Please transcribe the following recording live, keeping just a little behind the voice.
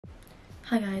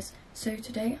Hi guys, so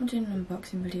today I'm doing an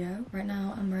unboxing video. Right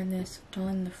now I'm wearing this Doll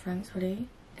in the Franxx hoodie.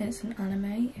 It's an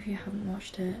anime if you haven't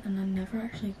watched it, and I never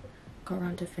actually got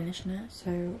around to finishing it,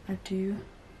 so I do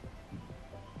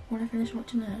want to finish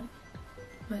watching it.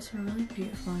 But it's a really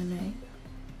beautiful anime.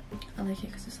 I like it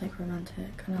because it's like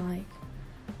romantic and I like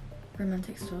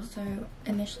romantic stuff. So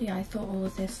initially I thought all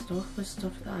of this stuff was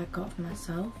stuff that I got for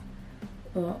myself,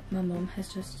 but my mum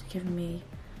has just given me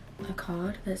a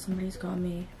card that somebody's got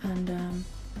me, and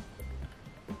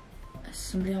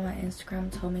somebody on my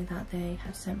Instagram told me that they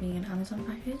have sent me an Amazon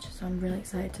package, so I'm really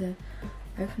excited to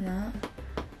open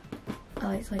that. I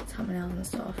like to tap my nails and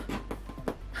stuff.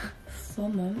 For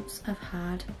months I've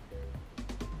had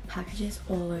packages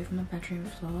all over my bedroom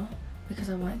floor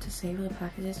because I wanted to save all the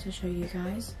packages to show you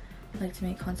guys. I like to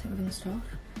make content with and stuff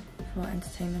for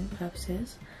entertainment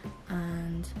purposes,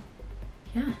 and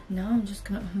yeah, now I'm just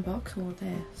gonna unbox all of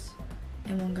this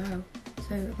in one go.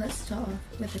 So let's start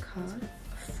off with the card.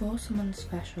 For someone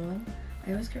special,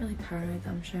 I always get really paranoid that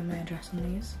I'm showing my address on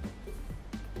these.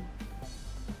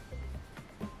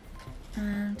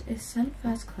 And it's sent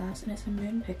first class and it's a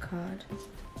Moonpig card.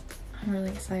 I'm really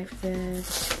excited for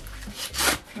this.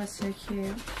 That's so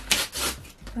cute.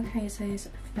 Okay, it says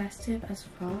festive as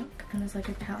fuck and there's like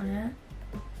a cat on it.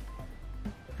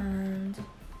 And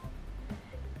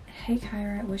hey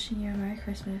Kyra, wishing you a Merry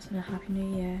Christmas and a Happy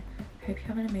New Year. Hope you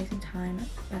have an amazing time.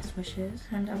 Best wishes.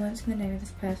 And I won't say the name of this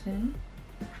person,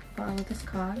 but I love this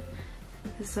card.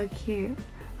 It's so cute.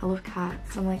 I love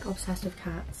cats. I'm like obsessed with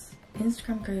cats.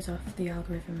 Instagram goes off the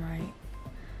algorithm, right?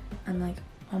 And like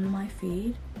on my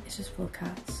feed, it's just full of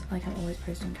cats. Like I'm always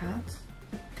posting cats.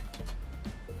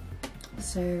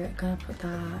 So I'm gonna put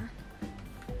that.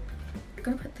 I'm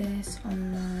gonna put this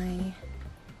on my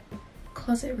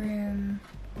closet room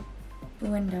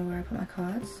window where I put my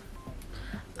cards.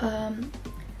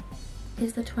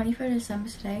 It's the 23rd of December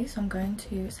today, so I'm going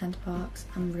to Centre Parks.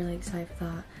 I'm really excited for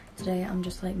that. Today I'm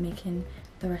just like making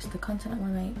the rest of the content I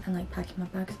want to make and like packing my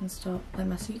bags and stuff, like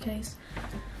my suitcase.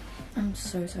 I'm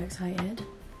so excited.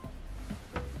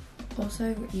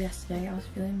 Also yesterday I was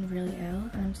feeling really ill,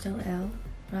 and I'm still ill,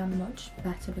 but I'm much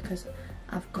better because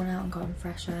I've gone out and gotten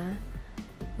fresh air,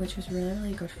 which was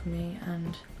really good for me,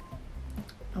 and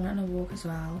I went on a walk as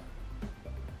well.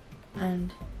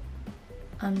 And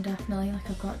I'm definitely like,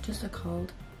 I've got just a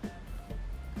cold.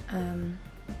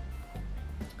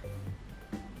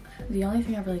 The only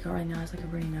thing I've really got right now is like a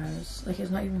runny nose. Like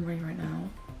it's not even runny right now,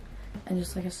 and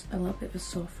just like a little bit of a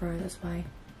sore throat. That's why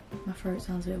my throat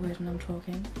sounds a bit weird when I'm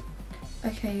talking.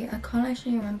 Okay, I can't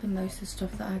actually remember most of the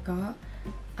stuff that I got.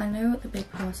 I know what the big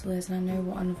parcel is and I know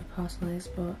what another parcel is,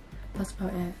 but that's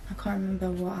about it. I can't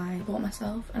remember what I bought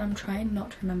myself, and I'm trying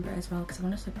not to remember it as well because I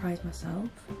want to surprise myself.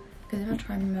 Because if I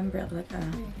try and remember it, I'll be like,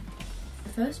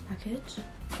 First package,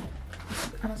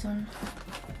 Amazon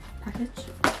package.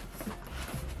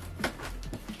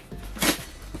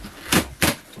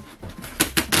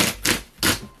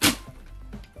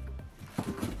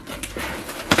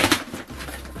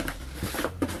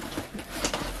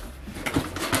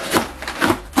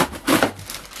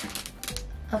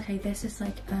 Okay, this is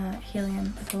like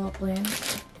helium for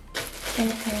balloons.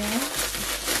 In here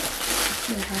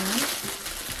we have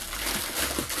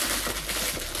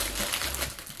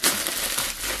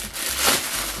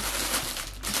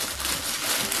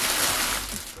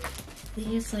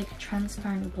these like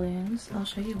transparent balloons. I'll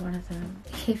show you one of them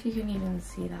if you can even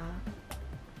see that.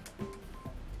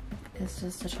 It's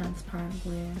just a transparent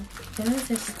balloon. Then there's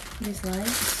these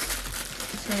lights.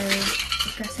 So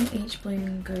I'm guessing each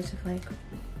balloon goes with like,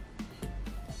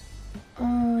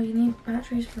 oh, you need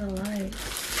batteries for the lights.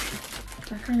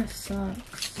 That kind of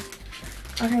sucks.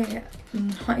 Okay, I'm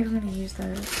not even gonna use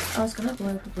those. I was gonna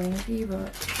blow up a balloon for you,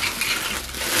 but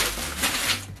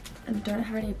I don't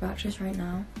have any batteries right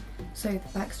now. So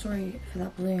the backstory for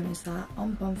that balloon is that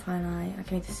on Bonfire Night,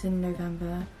 okay, this is in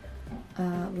November,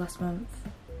 last month,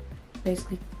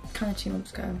 basically kind of 2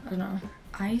 months ago, I don't know.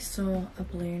 I saw a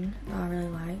balloon that I really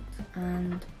liked,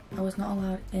 and I was not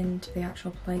allowed into the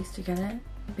actual place to get it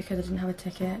because I didn't have a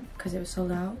ticket because it was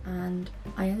sold out, and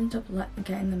I ended up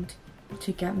getting them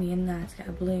to get me in there to get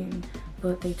a balloon,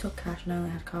 but they took cash and I only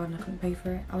had a card and I couldn't pay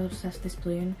for it. I was obsessed with this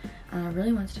balloon and I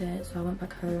really wanted it, so I went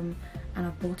back home and I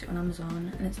bought it on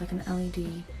Amazon, and it's like an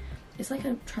LED, it's like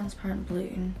a transparent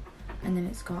balloon, and then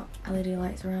it's got LED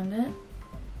lights around it.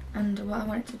 And what I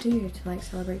wanted to do to like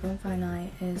celebrate Bonfire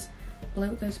Night is blow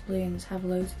up those balloons, have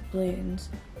loads of balloons,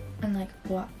 and like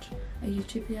watch a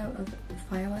YouTube video of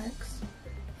fireworks,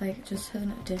 like just as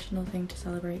an additional thing to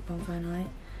celebrate Bonfire Night.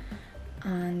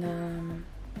 And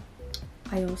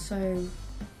I also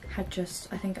had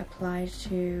just, I think, applied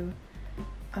to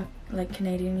like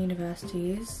Canadian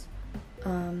universities,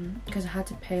 because I had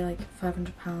to pay like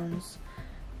 £500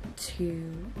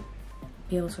 to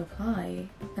be able to apply,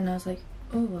 and I was like,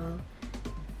 oh well,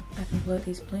 I can float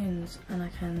these balloons and I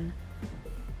can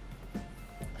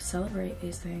celebrate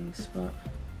these things, but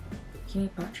you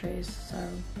need batteries, so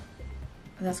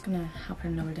that's gonna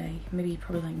happen another day, maybe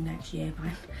probably like next year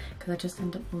by, because I just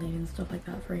end up leaving stuff like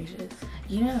that for ages.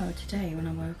 You know, today when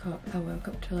I woke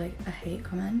up to like a hate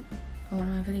comment on one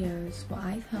of my videos, what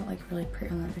I felt like really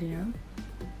pretty on that video.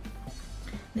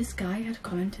 This guy had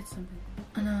commented something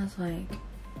and I was like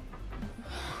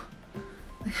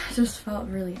I just felt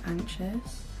really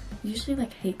anxious. Usually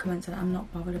like hate comments that I'm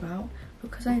not bothered about,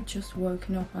 because I had just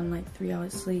woken up on like 3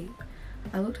 hours sleep.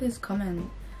 I looked at his comment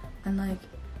and like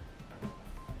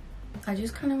I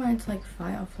just kind of went into like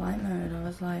fight or flight mode. I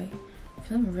was like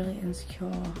feeling really insecure,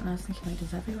 and I was thinking like,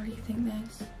 does everybody think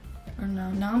this? I don't know.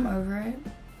 Now I'm over it,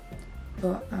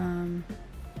 but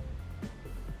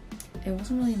it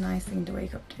wasn't really a nice thing to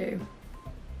wake up to.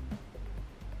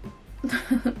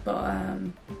 But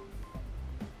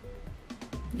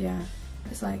yeah,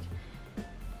 it's like,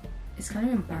 it's kind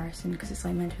of embarrassing because it's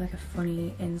like meant to be like a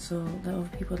funny insult that other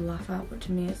people would laugh at, but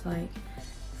to me it's like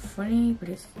funny, but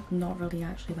it's not really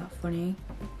actually that funny.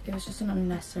 It was just an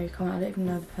unnecessary comment. I don't even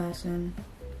know the person.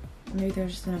 Maybe they were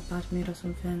just in a bad mood or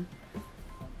something.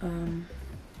 I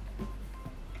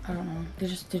don't know. They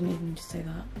just didn't even need to say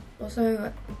that.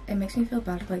 Also, it makes me feel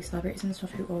bad for like celebrities and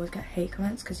stuff who always get hate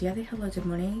comments, because yeah, they have loads of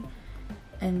money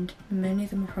and many of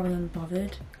them are probably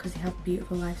unbothered because they have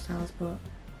beautiful lifestyles, but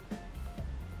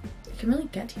it can really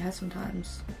get to your head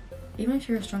sometimes, even if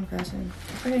you're a strong person.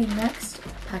 Okay, next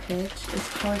package is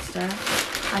college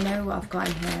stuff. I know what I've got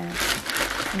in here.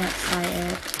 I'm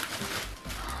excited.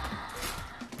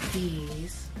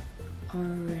 These are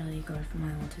really good for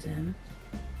my autism.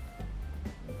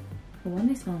 For one,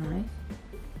 they smell nice.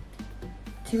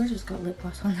 2, I just got lip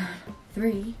gloss on them.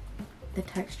 3, the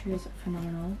texture is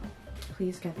phenomenal.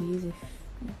 Please get these if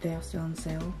they are still on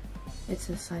sale. It's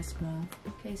a size small.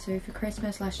 Okay, so for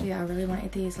Christmas last year I really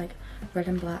wanted these like red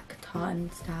and black tartan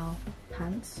style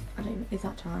pants. Is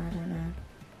that tartan? I don't know.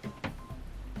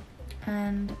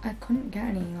 And I couldn't get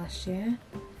any last year,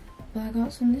 but I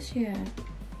got some this year.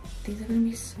 These are gonna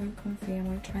be so comfy. I'm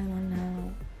gonna try them on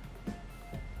now.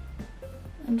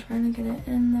 I'm trying to get it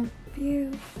in the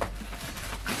view.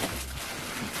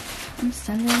 I'm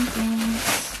sending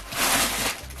things.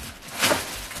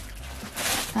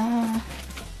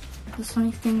 There's so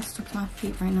many things stuck to my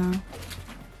feet right now.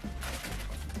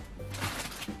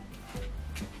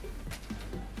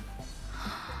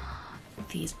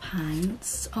 These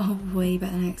pants are way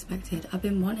better than I expected. I've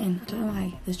been wanting, I don't know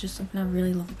why, there's just something I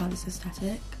really love about this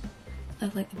aesthetic. I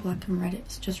like the black and red,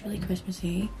 it's just really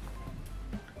Christmassy.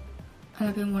 And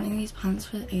I've been wanting these pants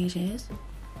for ages.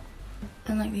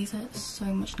 And like, these are so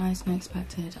much nicer than I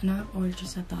expected. I know I've already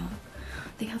just said that.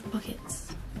 They have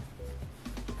pockets.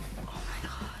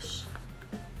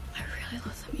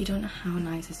 You don't know how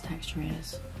nice this texture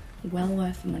is. Well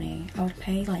worth the money. I would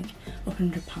pay like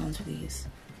 £100 for these.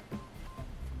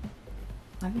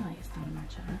 Let me like stand in my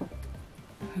chair.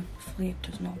 Hopefully it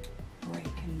does not break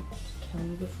and kill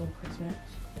me before Christmas.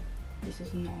 This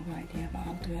is not a good idea, but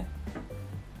I'll do it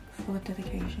for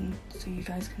dedication so you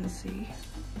guys can see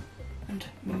and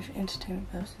move for entertainment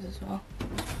purposes as well.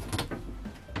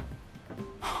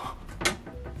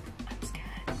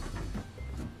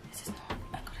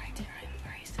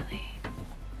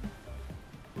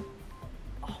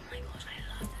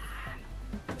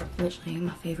 Literally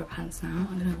my favourite pants now.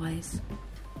 I'm gonna wear these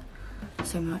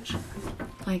so much.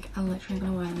 Like, I'm literally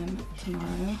gonna wear them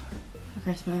tomorrow for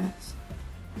Christmas.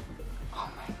 Oh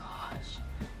my gosh.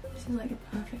 This is like a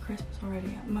perfect Christmas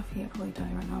already. My feet are probably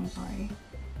dying right now, I'm sorry.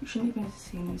 You shouldn't even be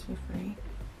seeing these for free.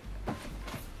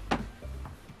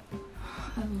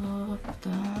 I love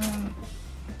them.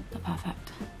 They're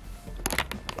perfect.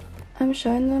 I'm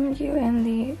showing them to you in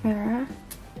the mirror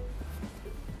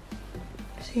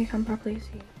so you can properly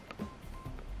see.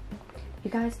 You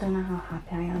guys don't know how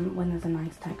happy I am when there's a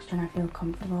nice texture and I feel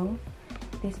comfortable.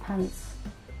 These pants,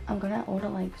 I'm gonna order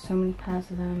like so many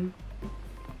pairs of them.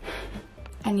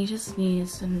 I need to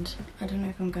sneeze and I don't know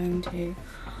if I'm going to.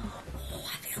 Oh,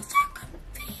 I feel so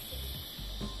comfy.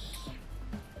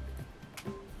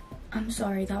 I'm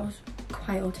sorry, that was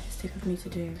quite autistic of me to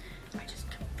do. I just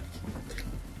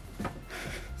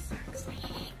so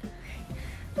exciting.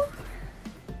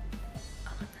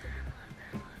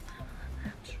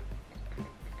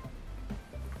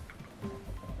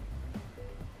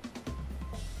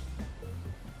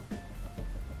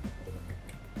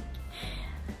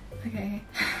 Okay.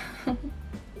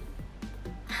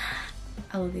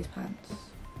 I love these pants.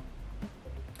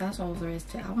 That's all there is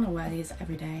to it. I want to wear these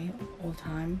every day, all the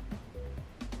time.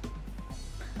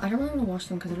 I don't really want to wash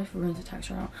them because I don't know if it ruins the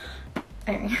texture out.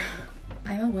 Anyway,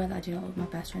 I am aware that I do not look my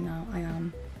best right now. I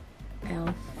am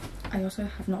ill. I also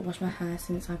have not washed my hair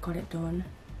since I got it done.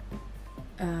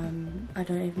 I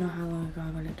don't even know how long ago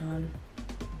I got it done.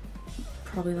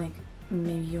 Probably like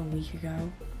maybe a week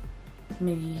ago.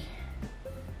 Maybe,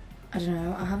 I don't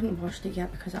know. I haven't washed it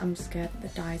yet because I'm scared that the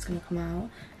dye is going to come out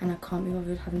and I can't be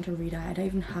bothered having to re-dye. I don't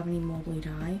even have any more blue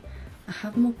dye. I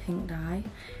have more pink dye.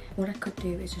 What I could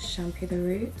do is just shampoo the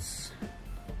roots.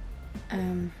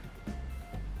 I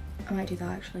might do that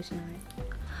actually tonight.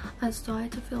 I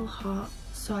started to feel hot,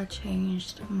 so I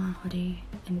changed my hoodie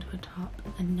into a top,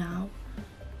 and now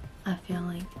I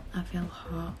feel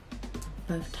hot,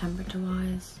 both temperature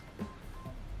wise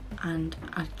and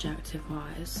adjective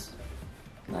wise.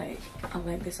 Like, I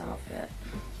like this outfit.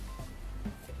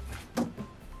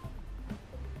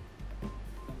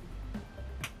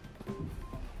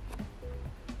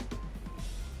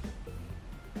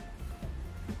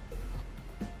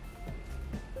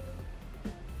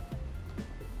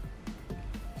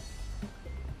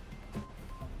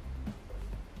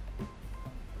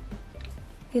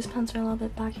 These pants are a little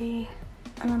bit baggy,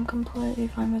 and I'm completely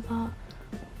fine with that.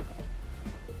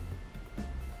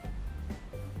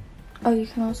 Oh, you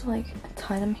can also like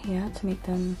tie them here to make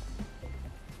them,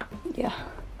 yeah.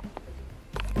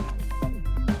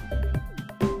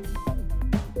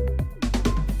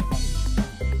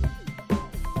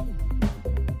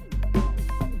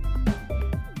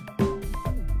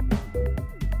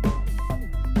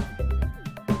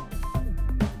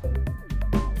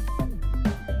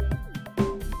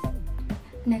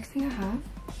 Next thing I have,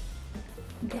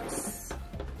 this.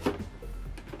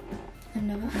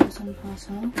 Another Amazon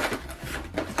parcel.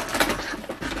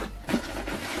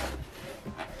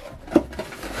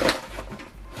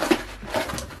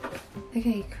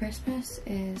 Okay, Christmas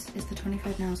is the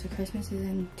 23rd now, so Christmas is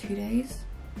in 2 days.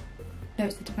 No,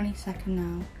 it's the 22nd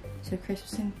now, so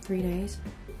Christmas in 3 days.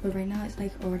 But right now it's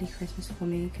like already Christmas for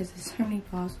me because there's so many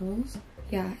parcels.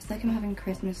 Yeah, it's like I'm having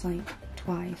Christmas like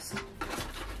twice.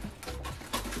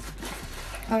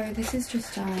 Oh, this is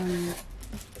just nothing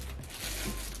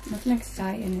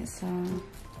exciting. It's one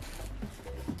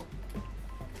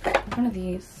of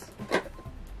these.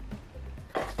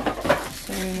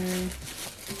 So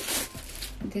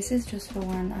this is just for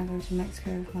when I go to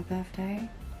Mexico for my birthday,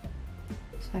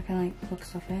 so I can like plug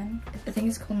stuff in. I think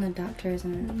it's called an adapter,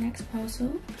 isn't it? The next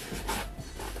parcel.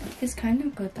 It's kind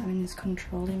of good that I'm in this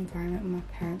controlled environment when my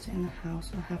parents are in the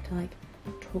house, so I have to like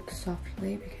talk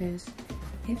softly, because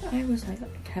if I was like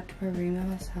kept to a room by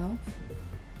myself,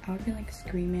 I would be like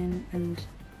screaming and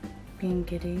being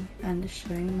giddy and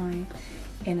showing my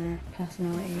inner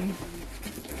personality.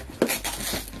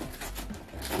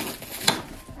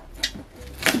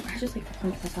 I just like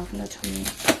punched myself in the tummy.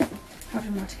 How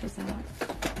dramatic is that?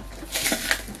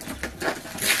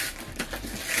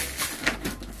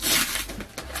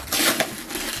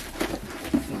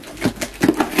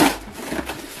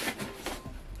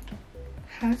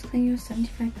 How to claim your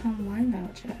 £75 wine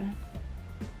voucher?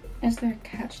 Is there a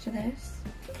catch to this?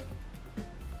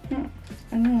 I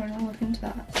don't know, I'll look into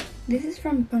that. This is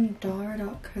from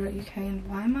bandara.co.uk, and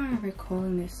why am I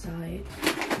recalling this site?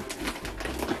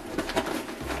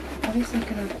 Obviously I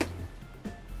could have...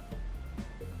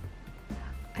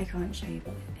 I can't show you,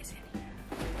 but it's in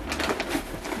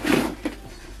here.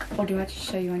 Or do I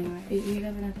just show you anyway? You're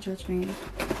never gonna judge me.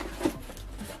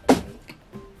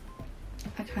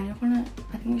 I kind of wanna...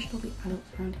 I think we should all be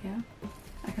adults around here.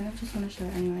 I kind of just want to show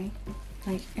it anyway,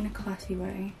 like in a classy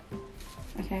way.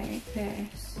 Okay,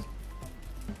 this.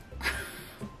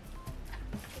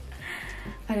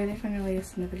 I don't know if I'm gonna lay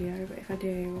this in the video, but if I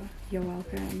do, you're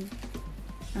welcome.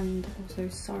 And also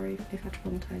sorry if I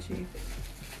traumatise you.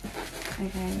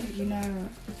 Okay, you know,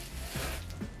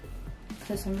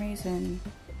 for some reason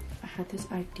I had this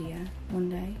idea one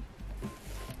day,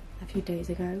 a few days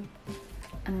ago,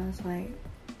 and I was like,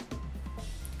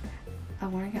 I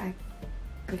want to get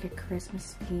like a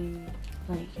Christmas theme,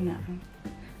 like, you know,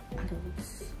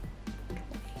 adults.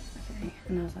 Okay,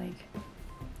 and I was like,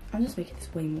 I'm just making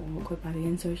this way more awkward by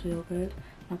being socially awkward.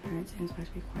 My parents are supposed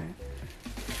to be quiet.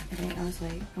 Okay, I was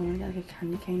like, I want to get like a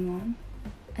candy cane one,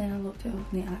 and I looked it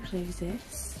up and it actually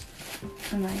exists.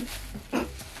 I'm like,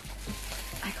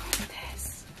 I got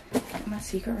this. My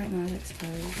secret right now is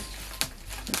exposed.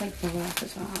 It's like bubble wrap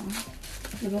as well.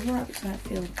 The bubble wrap is gonna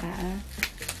feel better,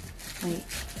 like,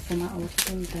 for my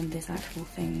autism than this actual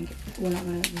thing. We're not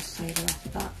going to just say the rest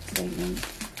of that statement.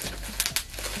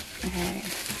 Okay.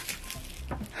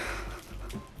 I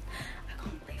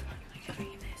can't believe I'm really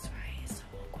going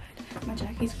my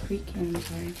jacket's creaking, I'm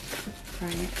sorry.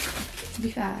 Right. To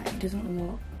be fair, it doesn't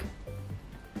look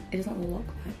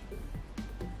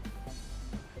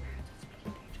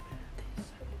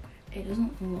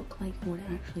like what it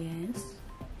actually is.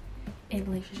 It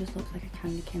literally just looks like a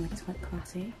candy cane, like it's quite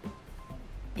classy.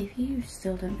 If you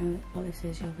still don't know what this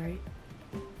is, you're very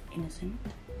innocent.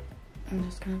 I'm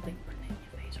just kind of like putting it in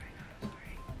your face right now,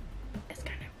 sorry. It's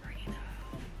kind of pretty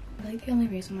though. I think the only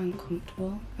reason why I'm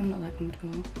comfortable, I'm not that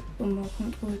comfortable, but I'm more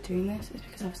comfortable with doing this is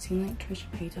because I've seen like Trisha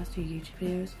Paytas do YouTube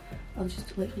videos of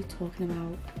just literally talking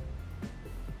about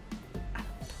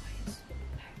adult toys.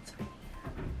 Sorry.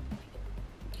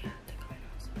 Yeah, they're going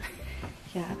on.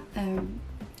 Yeah,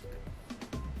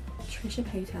 Trisha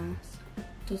Paytas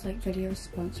does like videos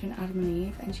sponsoring Adam and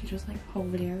Eve, and she does like whole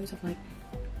videos of like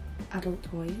adult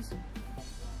toys.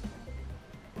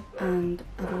 And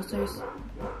I've also,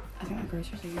 I think my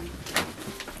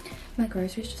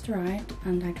groceries just arrived,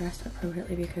 and I dressed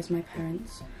appropriately because my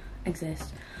parents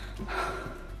exist.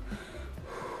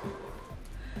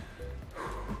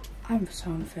 I'm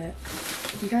so unfit.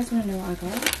 You guys want to know what I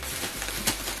got?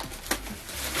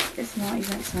 It's not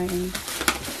even exciting.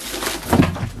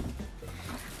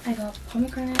 I got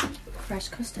pomegranate fresh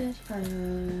custard,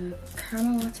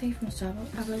 caramel latte from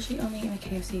Starbucks. I've literally only eaten a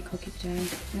KFC cookie today,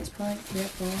 and it's probably 3 or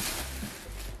 4.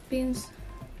 Beans,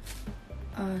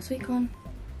 sweet corn,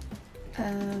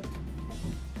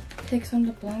 pigs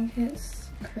under blankets,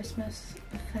 Christmas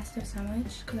festive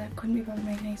sandwich, because I couldn't be bothered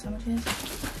making any sandwiches.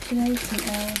 Today,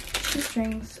 some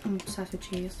shoestrings, I'm obsessed with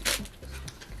cheese.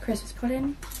 Christmas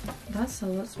pudding, that's a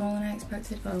lot smaller than I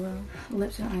expected, but oh well.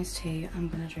 Lipton iced tea, I'm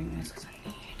gonna drink this because I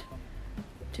need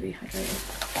to be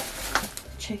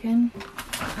hydrated. Chicken,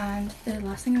 and the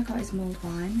last thing I got is mulled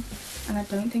wine, and I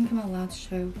don't think I'm allowed to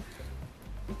show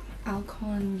alcohol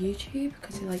on YouTube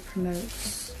because it like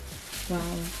promotes, well,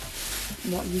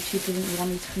 what YouTube didn't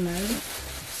want me to promote.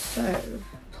 So,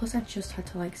 plus I just had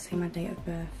to like say my date of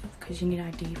birth because you need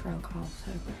ID for alcohol,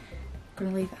 so I'm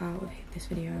gonna leave it out of this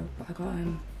video. But I got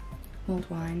mulled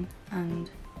wine, and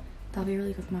that'll be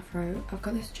really good for my throat. I've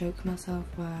got this joke myself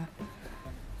where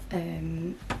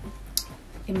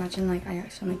imagine like I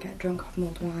accidentally get drunk off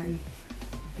mulled wine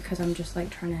because I'm just like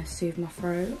trying to soothe my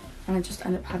throat, and I just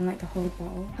end up having like the whole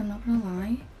bottle. I'm not gonna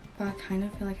lie, but I kind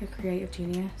of feel like a creative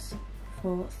genius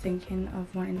for thinking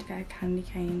of wanting to get a candy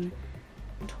cane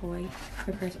toy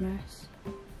for Christmas.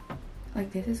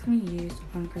 Like, this is gonna be used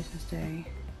on Christmas Day.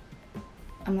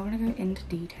 I'm not gonna go into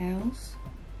details,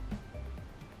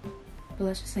 but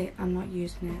let's just say I'm not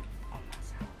using it on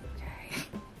myself, okay?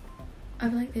 I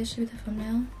feel like this should be the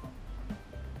thumbnail.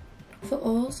 For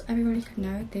us, everybody could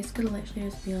know, this could literally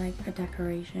just be like a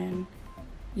decoration.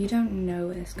 You don't know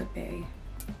what this could be.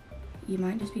 You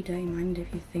might just be dirty-minded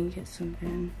if you think it's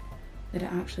something that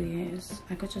it actually is.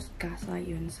 I could just gaslight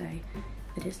you and say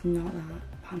that it's not that,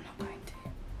 but I'm not going to,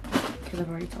 because I've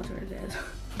already told you what it is.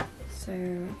 So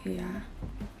yeah,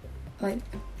 like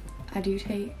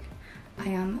I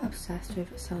am obsessed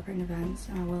with celebrating events,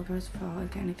 and I will go as far as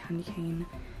getting a candy cane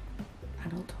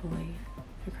adult toy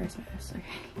for Christmas, okay?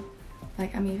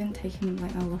 Like, I'm even taking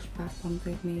like my Lush bath bombs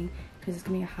with me because it's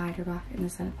gonna be a hydro bath in the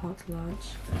Centre Parks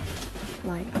Lodge.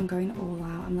 Like, I'm going all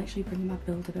out. I'm literally bringing my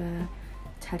Build-A-Bear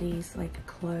Teddy's like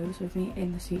clothes with me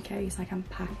in the suitcase. Like, I'm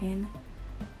packing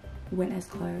winter's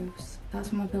clothes. That's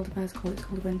what my Build-A-Bear's called. It's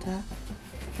called winter.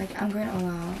 Like, I'm going all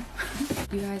out.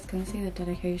 You guys can see the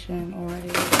dedication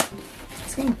already.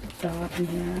 It's getting dark in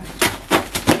here.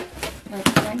 Like,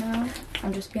 right now,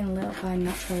 I'm just being lit up by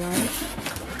natural light.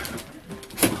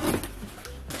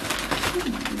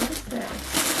 What is this?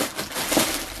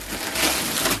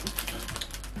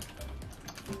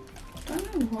 I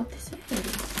don't know what this is.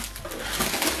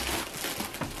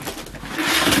 I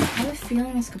have a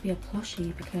feeling this could be a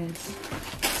plushie because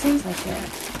it seems like it.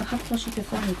 I've had plushies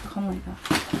before and they've come like that.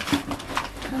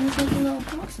 And there's like a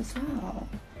little box as well.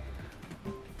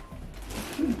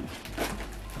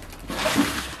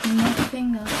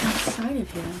 Nothing else inside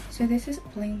of here. So this is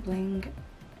Bling Bling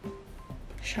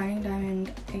Shining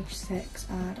Diamond H6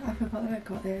 ad. I forgot that I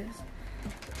got this.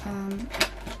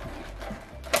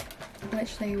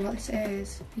 Literally what this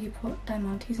is, you put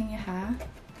diamantes in your hair,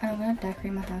 and I'm gonna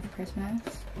decorate my hair for Christmas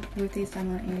with these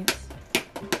diamantes.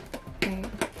 Okay.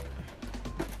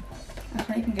 I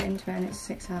can't even get into it and it's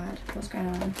 6 ad. What's going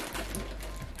on?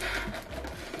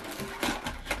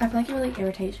 I feel like it really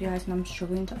irritates you guys when I'm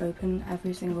struggling to open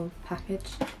every single package,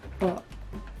 but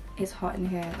it's hot in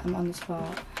here, I'm on the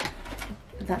spot.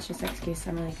 That's just an excuse,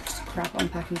 I'm really just crap at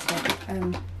unpacking stuff.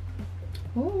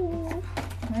 Ooh,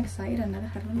 I'm excited, I never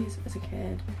had one of these as a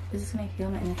kid. This is gonna heal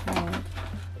my inner child.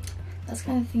 That's the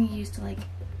kind of thing you used to like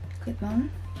clip on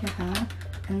your hair,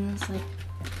 and there's like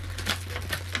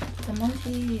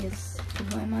emojis to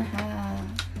put in my hair.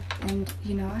 And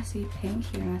you know, I see pink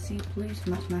here and I see blue to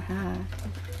match my hair.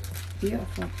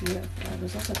 Beautiful, beautiful.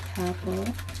 There's also purple,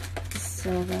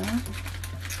 silver.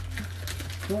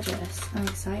 Gorgeous. I'm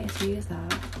excited to use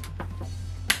that.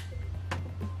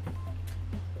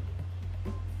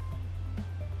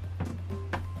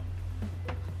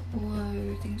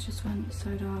 Whoa, things just went so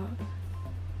dark.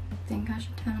 I think I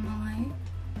should turn on my light.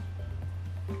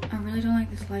 I really don't like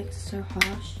this light, it's so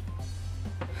harsh.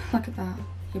 Look at that,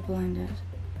 you're blinded.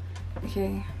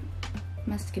 Okay,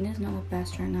 my skin is not the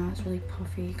best right now, it's really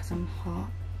puffy because I'm hot.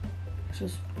 I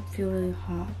just feel really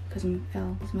hot because I'm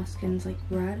ill, so my skin's like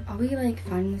red. Are we like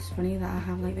finding this funny that I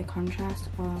have like the contrast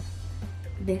of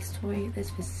this toy that's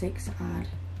for 6 odd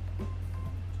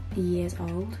years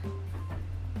old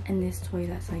and this toy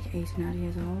that's like 18 odd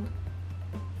years old?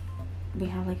 We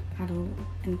have like adult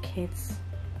and kids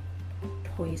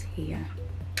toys here.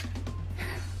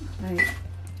 Like,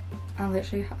 I'm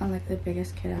like the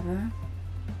biggest kid ever,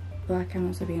 but I can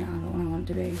also be an adult when I want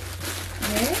to be. This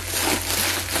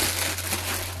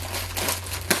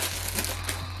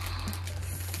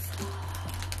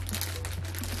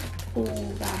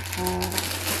oh, that hurt.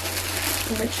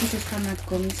 I literally just had my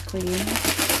gums cleaned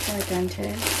by a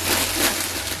dentist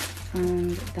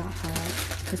and that hurt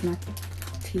because my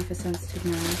teeth are sensitive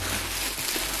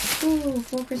now. Ooh,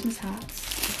 4 Christmas hats.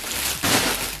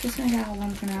 Just gonna get out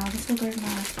one for now. This will go with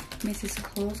my Mrs.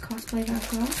 Claus cosplay that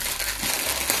I've got.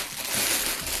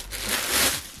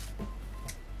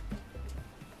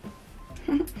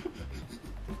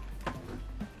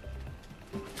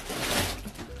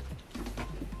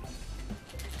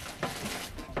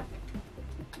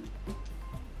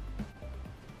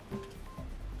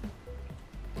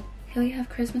 Here we have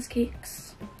Christmas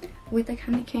cakes with a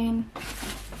candy cane.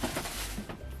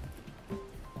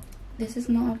 This is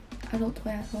not an adult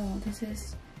toy at all. This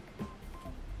is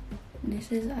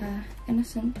a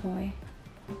innocent toy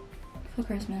for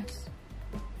Christmas.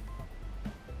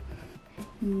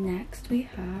 Next we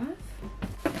have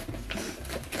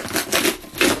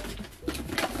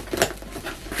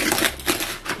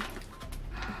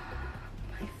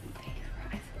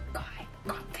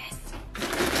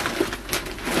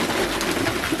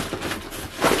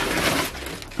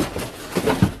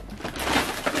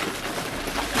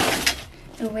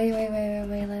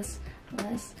wait, let's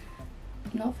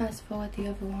not fast forward the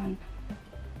other one.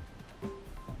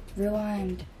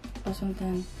 Rewind or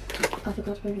something. I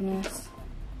forgot to open this.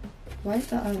 Why is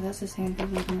that? Oh, that's the same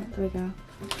thing, isn't it? There we go.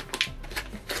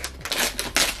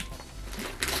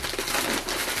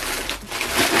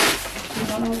 You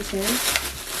don't know what this is?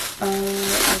 Oh,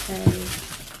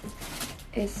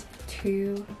 okay. It's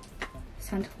 2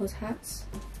 Santa Claus hats.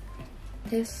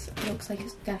 This looks like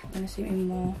it's definitely going to suit me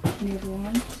more than the other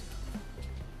one,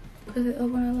 because the other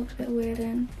one I looked a bit weird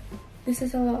in. This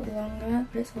is a lot longer,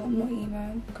 but it's a lot more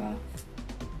emo goth.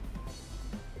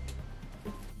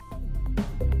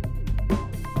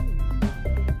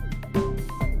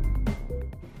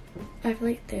 I feel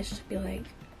like this should be like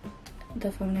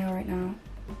the thumbnail right now.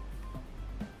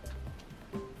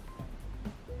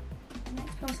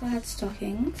 Next I also had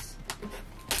stockings.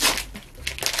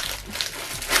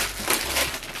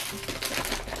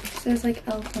 So there's like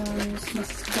elf ones,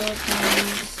 Mrs. Claus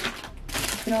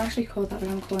ones. They're not actually called that, but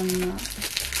I'm calling them that.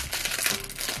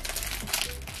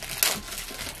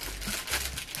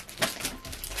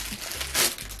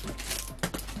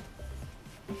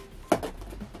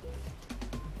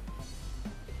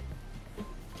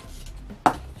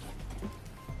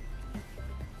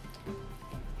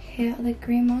 Here are the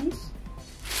green ones.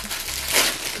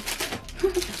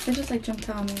 They just like jumped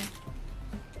out on me.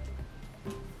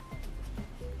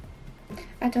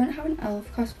 I don't have an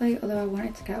elf cosplay, although I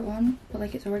wanted to get one, but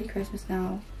like it's already Christmas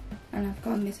now and I've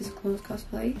got a Mrs. Claus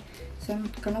cosplay, so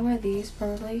I'm gonna wear these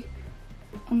probably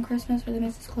on Christmas for the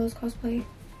Mrs. Claus cosplay.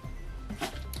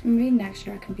 Maybe next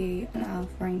year I can be an elf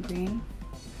wearing green.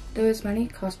 There was many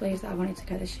cosplays that I wanted to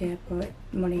get this year, but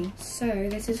money. So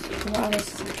this is what I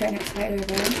was getting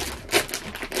excited over.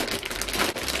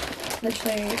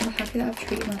 Literally, I'm happy that I've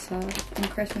treated myself on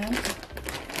Christmas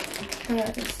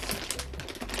because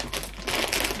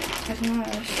I don't know,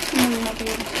 I'm just really happy.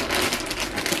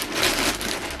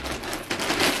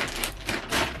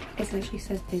 It literally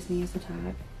says Disney as the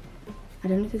tag. I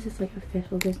don't know if this is like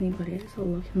official Disney, but it's all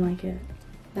looking like it.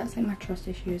 That's like my trust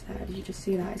issue is that, did you just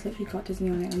see that? It's literally got Disney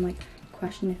on it and I'm like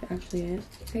questioning if it actually is.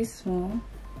 It says small.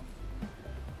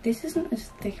 This isn't as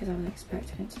thick as I was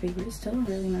expecting it to be, but it's still a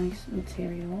really nice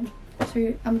material.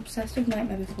 So I'm obsessed with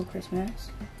Nightmare Before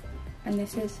Christmas. And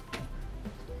this is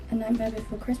a Nightmare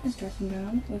Before Christmas dressing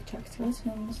gown with Jack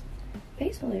Skellington's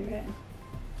face all over it.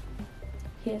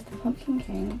 Here's the Pumpkin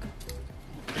King.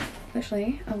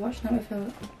 Actually, I watched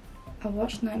Nightmare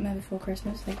Before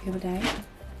Christmas like the other day,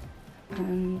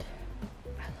 and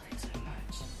I love it so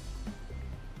much.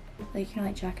 Like, you know,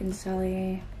 like Jack and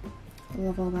Sally, I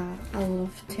love all that. I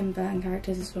love Tim Burton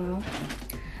characters as well.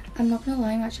 I'm not gonna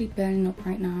lie, I'm actually burning up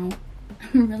right now.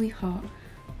 I'm really hot,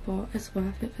 but it's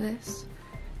worth it for this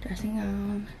dressing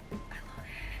gown. I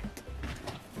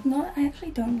love it. I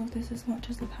actually don't love this as much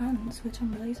as the pants, which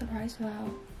I'm really surprised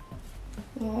about.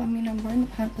 Well, I mean, I'm wearing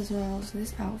the pants as well, so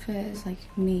this outfit is like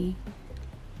me,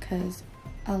 because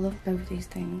I love both of these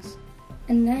things.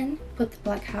 And then put the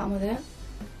black hat on with it.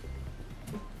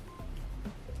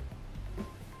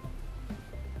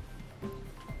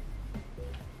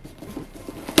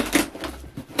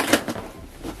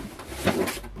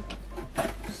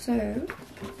 So,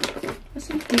 what's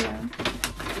in here?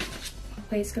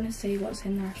 Wait, it's gonna say what's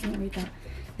in there, I shouldn't read that.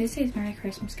 This says Merry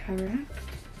Christmas, Caira.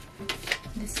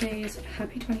 This says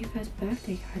Happy 21st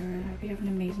birthday, Caira. I hope you have an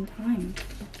amazing time.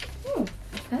 Oh,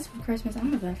 that's for Christmas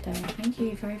and my birthday. Thank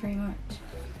you very, very much.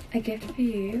 A gift for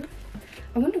you.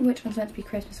 I wonder which one's meant to be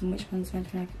Christmas and which one's meant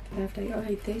to be my birthday. Oh,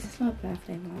 hey, this is my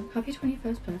birthday one. Happy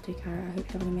 21st birthday, Caira. I hope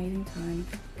you have an amazing time.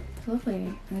 It's lovely.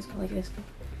 And it's got like this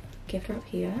gift up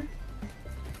here.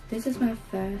 This is my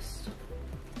first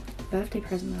birthday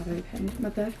present that I've opened. My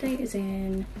birthday is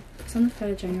it's on the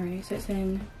 3rd of January, so it's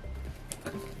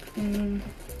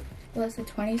well, it's the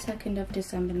 22nd of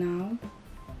December now,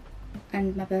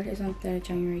 and my birthday is on the 3rd of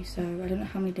January, so I don't know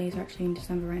how many days are actually in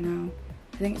December right now.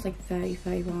 I think it's like 30,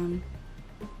 31.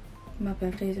 My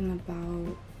birthday is in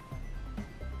about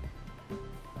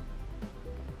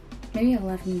maybe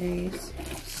 11 days.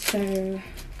 So,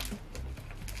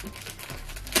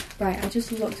 right, I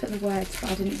just looked at the words,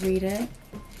 but I didn't read it.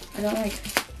 I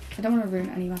don't want to ruin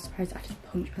any of my surprise. I just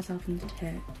punched myself in the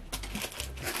tit.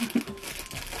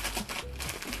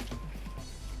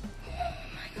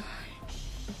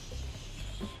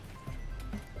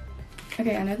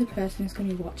 Okay, I know the person is going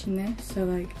to be watching this, so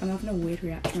like, I'm having a weird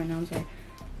reaction right now, I'm sorry.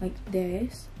 Like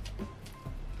this,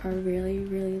 I really,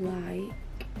 really like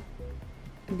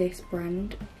this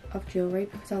brand of jewellery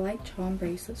because I like charm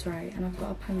bracelets, right? And I've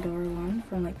got a Pandora one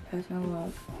from like the person I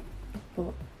love,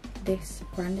 but this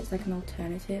brand is like an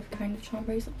alternative kind of charm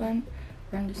bracelet brand,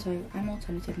 so I'm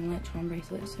alternative and I like charm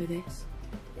bracelets, so this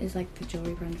is like the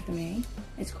jewellery brand for me.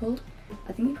 It's called,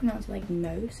 I think you pronounce it like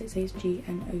Gnose, it says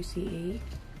G-N-O-C-E.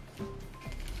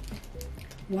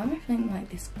 Why am I feeling like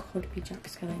this could be Jack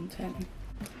Skellington?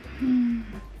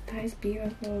 That is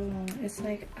beautiful. It's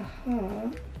like a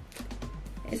heart.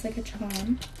 It's like a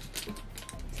charm.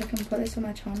 So I can put this on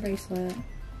my charm bracelet.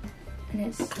 And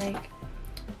it's like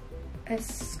a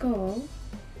skull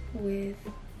with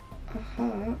a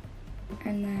heart.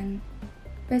 And then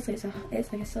basically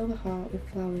it's like a silver heart with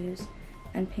flowers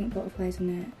and pink butterflies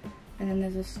in it. And then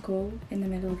there's a skull in the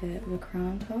middle of it with a crown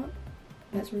on top.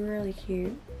 That's really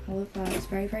cute. I love that. It's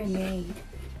very, very me.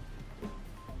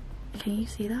 Can you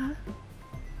see that?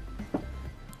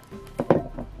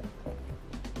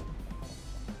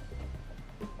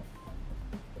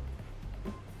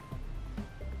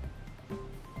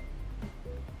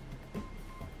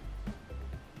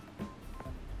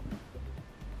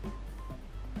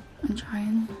 I'm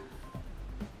trying.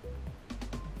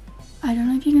 I don't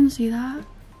know if you can see that.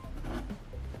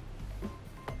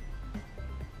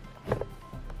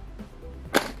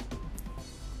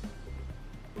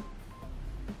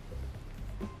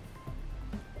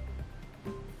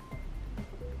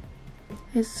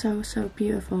 It's so, so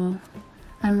beautiful.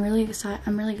 I'm really excited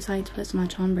to put this on my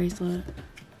charm bracelet.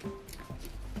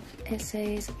 It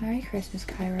says Merry Christmas,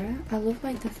 Caira. I love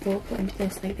like the thought put into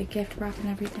this, like the gift wrap and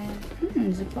everything.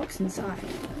 There's a box inside.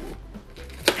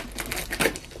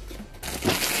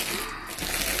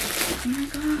 Oh my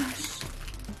gosh.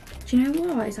 Do you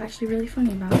know what is actually really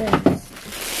funny about this?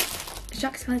 It's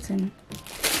Jack Skellington,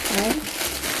 right?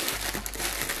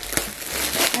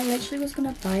 I literally was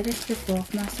gonna buy this before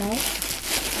for myself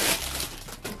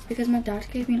because my dad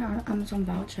gave me an Amazon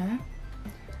voucher and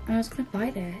I was gonna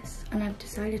buy this and I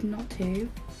decided not to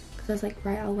because I was like,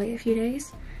 right, I'll wait a few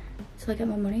days till I get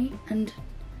my money, and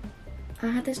I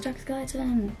had this Jack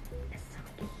Skellington. It's so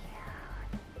cute.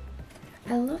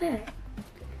 I love it.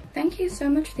 Thank you so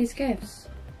much for these gifts.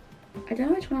 I don't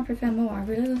know which one I prefer more. I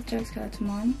really love the Jack Skellington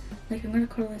one. Like, I'm gonna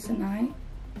cuddle this at night.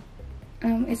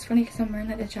 It's funny because I'm wearing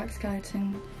like the Jack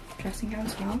Skellington dressing gown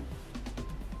as well.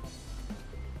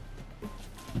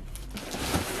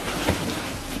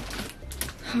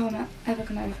 How am I ever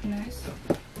gonna open this?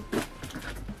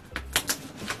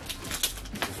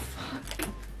 Fuck.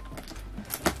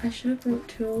 I should have brought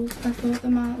tools. I thought that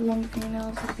my long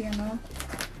fingernails would be enough.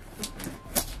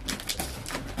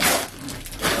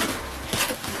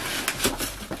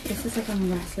 This is like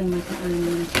I'm wrestling with the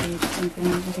animal in a cage or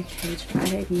something, like a cage, but I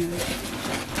don't even know.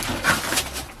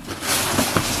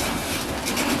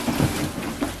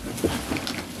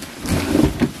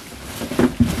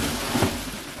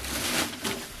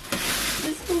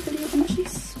 This whole video, I'm actually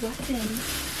sweating.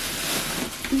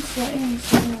 I'm sweating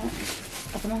so much.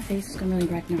 I bet my face is going really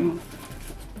red now.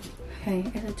 Okay,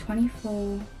 it's a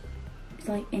 24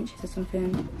 like inches or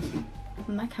something.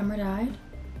 My camera died.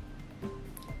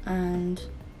 And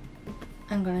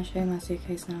I'm gonna show you my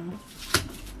suitcase now.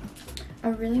 I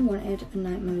really wanted a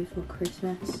Nightmare Before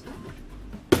Christmas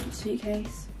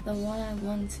suitcase. The one I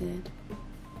wanted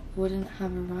wouldn't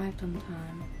have arrived on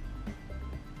time.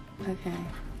 Okay.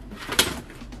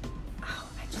 Oh,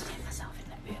 I just hit myself in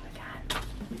the boob again.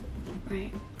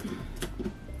 Right.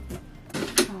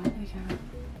 Oh, okay.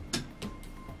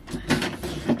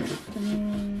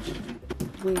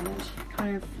 Weird.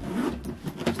 Kind of.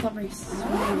 It's not very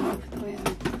smooth. Weird.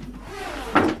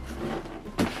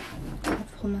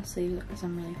 I've pulled my sleeves up because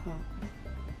I'm really hot.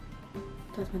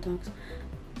 That's my dogs.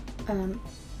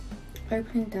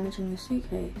 Opening and damaging the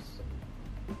suitcase.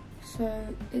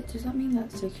 So, does that mean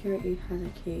that security has a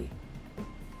key?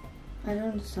 I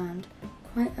don't understand.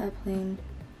 Quiet airplane,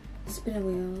 spinner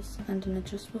wheels, and an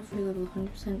adjustable 3-level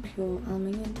 100% pure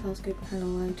aluminium telescoping handle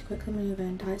allowing to quickly maneuver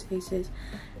in tight spaces,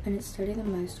 and it's steady the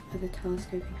most with a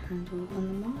telescoping handle on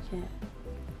the market.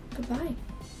 Goodbye.